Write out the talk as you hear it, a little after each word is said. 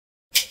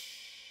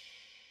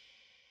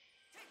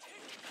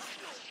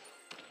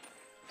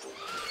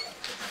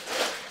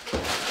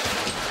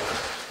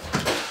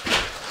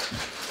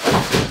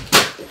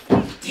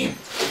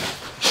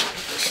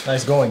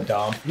Nice going,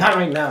 Dom. Not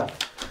right now.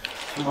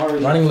 I'm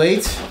already... Running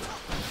late?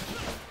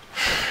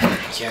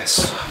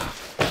 Yes.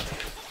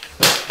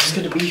 He's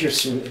gonna be here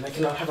soon, and I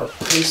cannot have our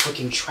place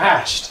looking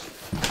trashed.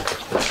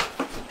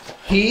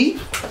 He?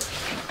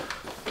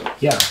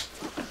 Yeah.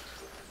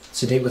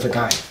 It's a date with a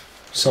guy.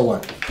 So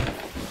what?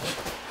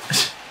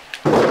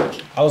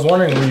 I was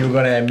wondering when you were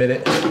gonna admit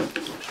it.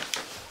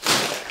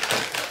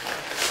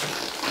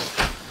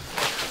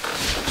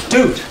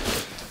 Dude!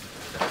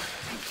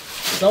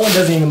 That one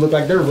doesn't even look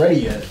like they're ready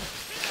yet.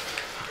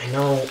 I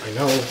know.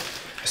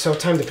 I still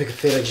have time to pick a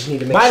fit, I just need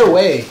to make By sure. the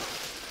way,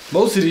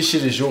 most of this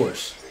shit is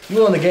yours. You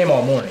were on the game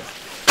all morning.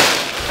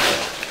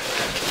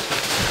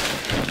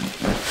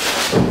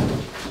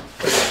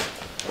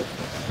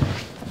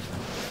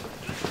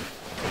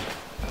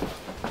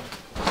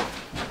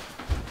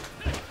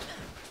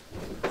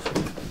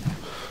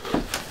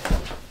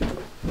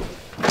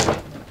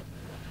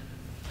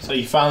 So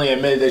you finally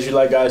admitted that you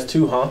like guys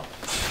too, huh?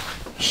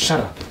 Shut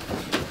up.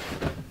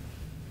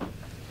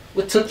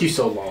 What took you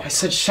so long? I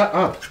said shut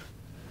up.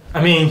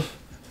 I mean,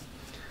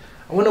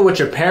 I wonder what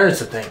your parents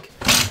would think.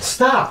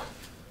 Stop!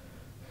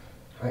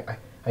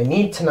 I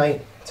need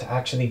tonight to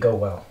actually go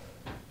well.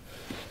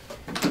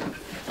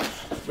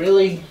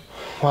 Really?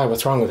 Why?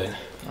 What's wrong with it?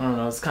 I don't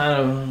know, it's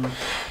kind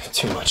of...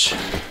 Too much.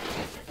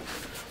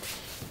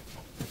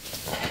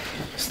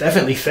 It's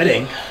definitely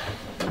fitting.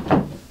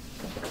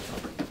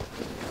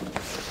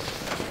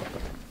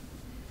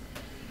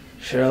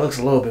 Sure, it looks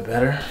a little bit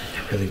better.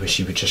 I really wish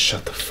you would just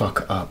shut the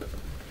fuck up.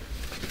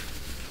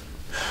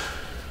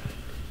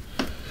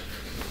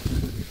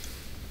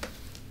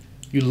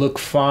 You look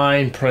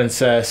fine,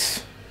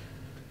 princess.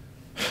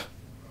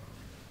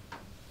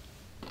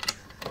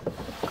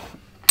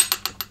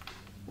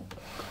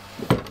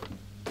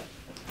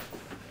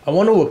 I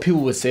wonder what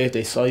people would say if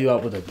they saw you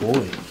out with a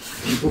boy.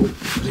 People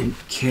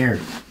wouldn't care, I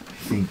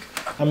think.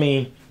 I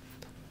mean,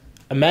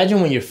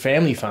 imagine when your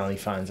family finally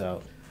finds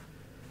out.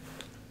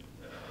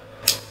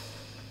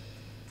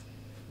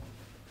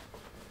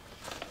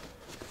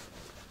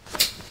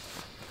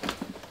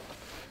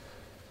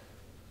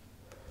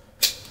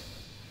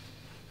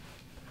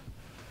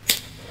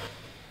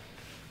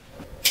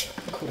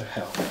 Go to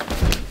hell.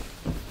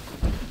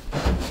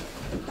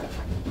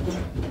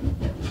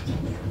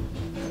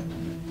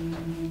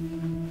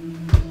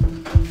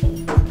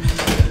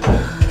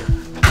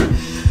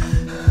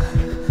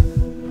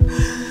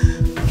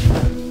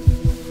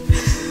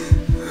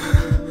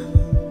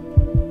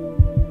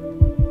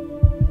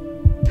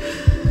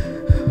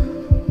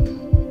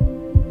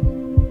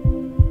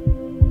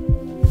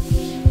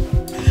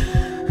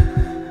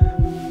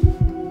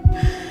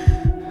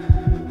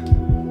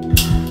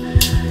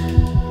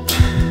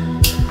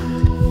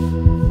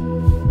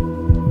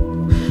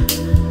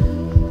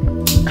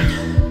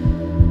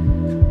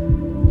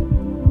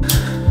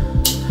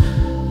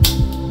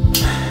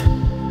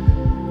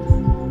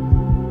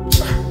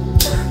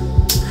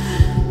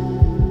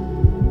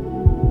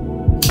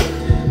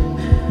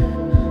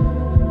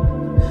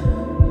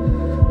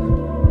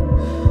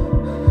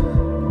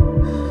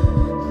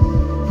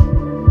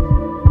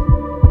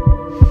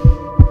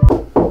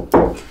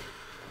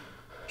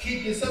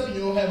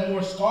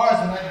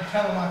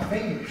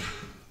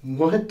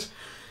 What?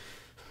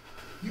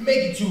 You make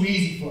it too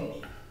easy for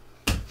me.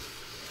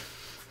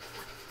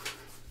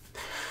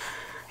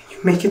 You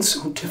make it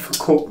so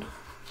difficult.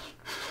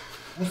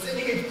 Well,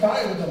 sitting here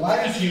crying with the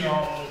lighters here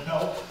all will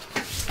help.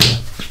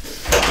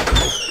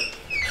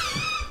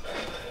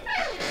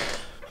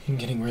 I'm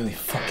getting really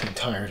fucking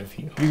tired of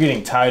you. You're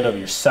getting tired of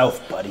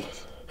yourself, buddy.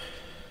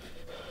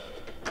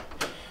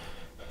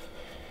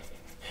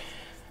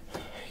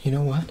 You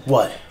know what?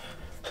 What?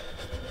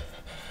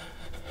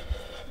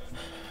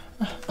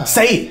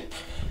 Say it!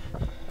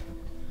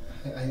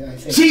 I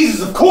think...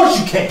 Jesus, of course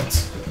you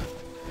can't!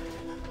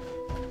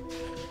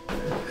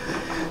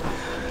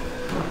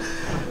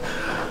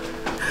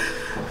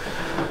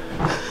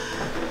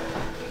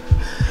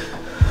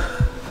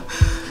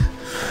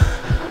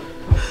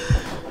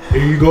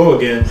 Here you go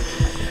again.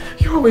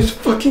 You're always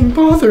fucking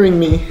bothering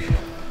me.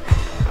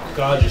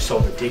 God, you're so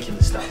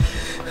ridiculous, stop.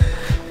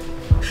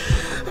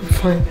 I'm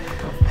fine.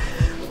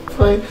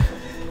 Fine.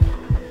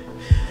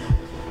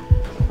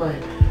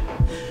 Fine.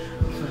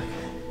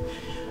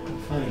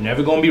 You're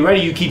never gonna be ready.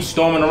 You keep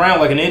storming around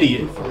like an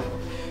idiot.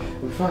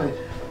 I'm fine.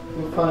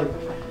 I'm fine.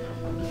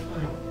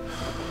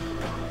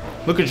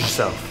 Look at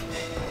yourself.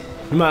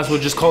 You might as well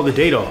just call the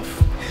date off.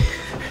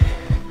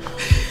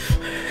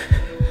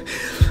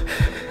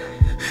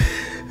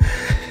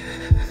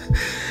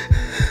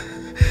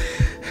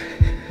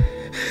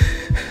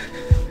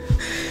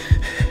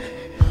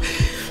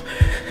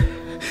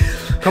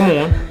 Come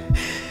on.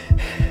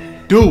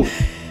 Do it.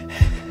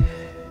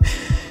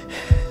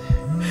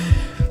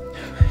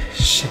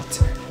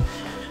 Shit.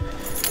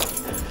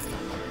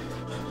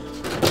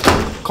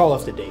 Call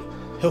off the date.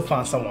 He'll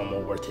find someone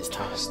more worth his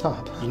time.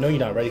 Stop. You know you're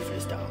not ready for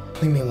this, Dom.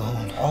 Leave me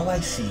alone. All I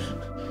see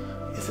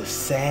is a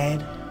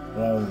sad,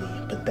 lonely,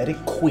 pathetic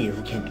queer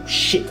who can't do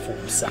shit for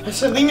himself. I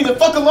said leave me the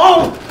fuck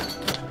alone!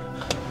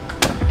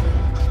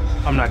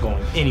 I'm not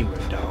going anywhere,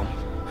 Dom.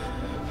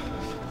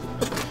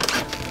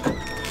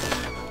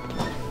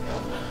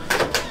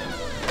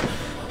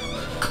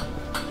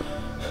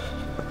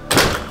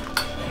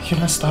 You're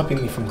not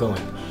stopping me from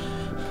going.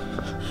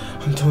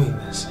 I'm doing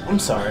this. I'm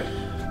sorry.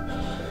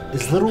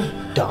 Is little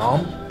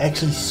Dom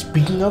actually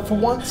speaking up for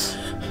once?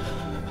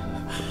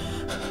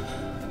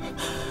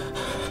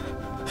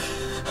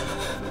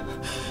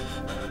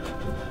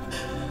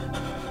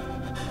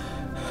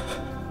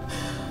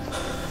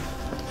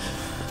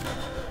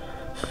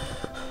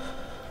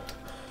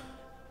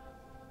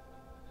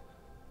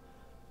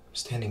 I'm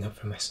standing up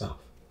for myself.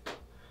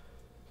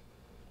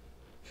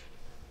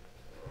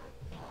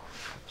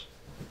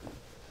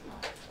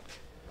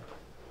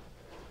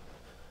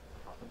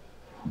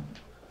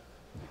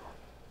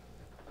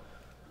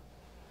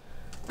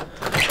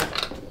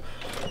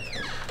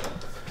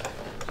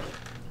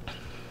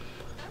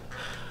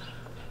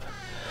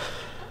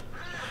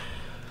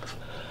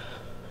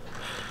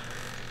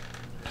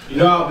 You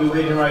know I'll be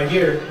waiting right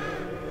here.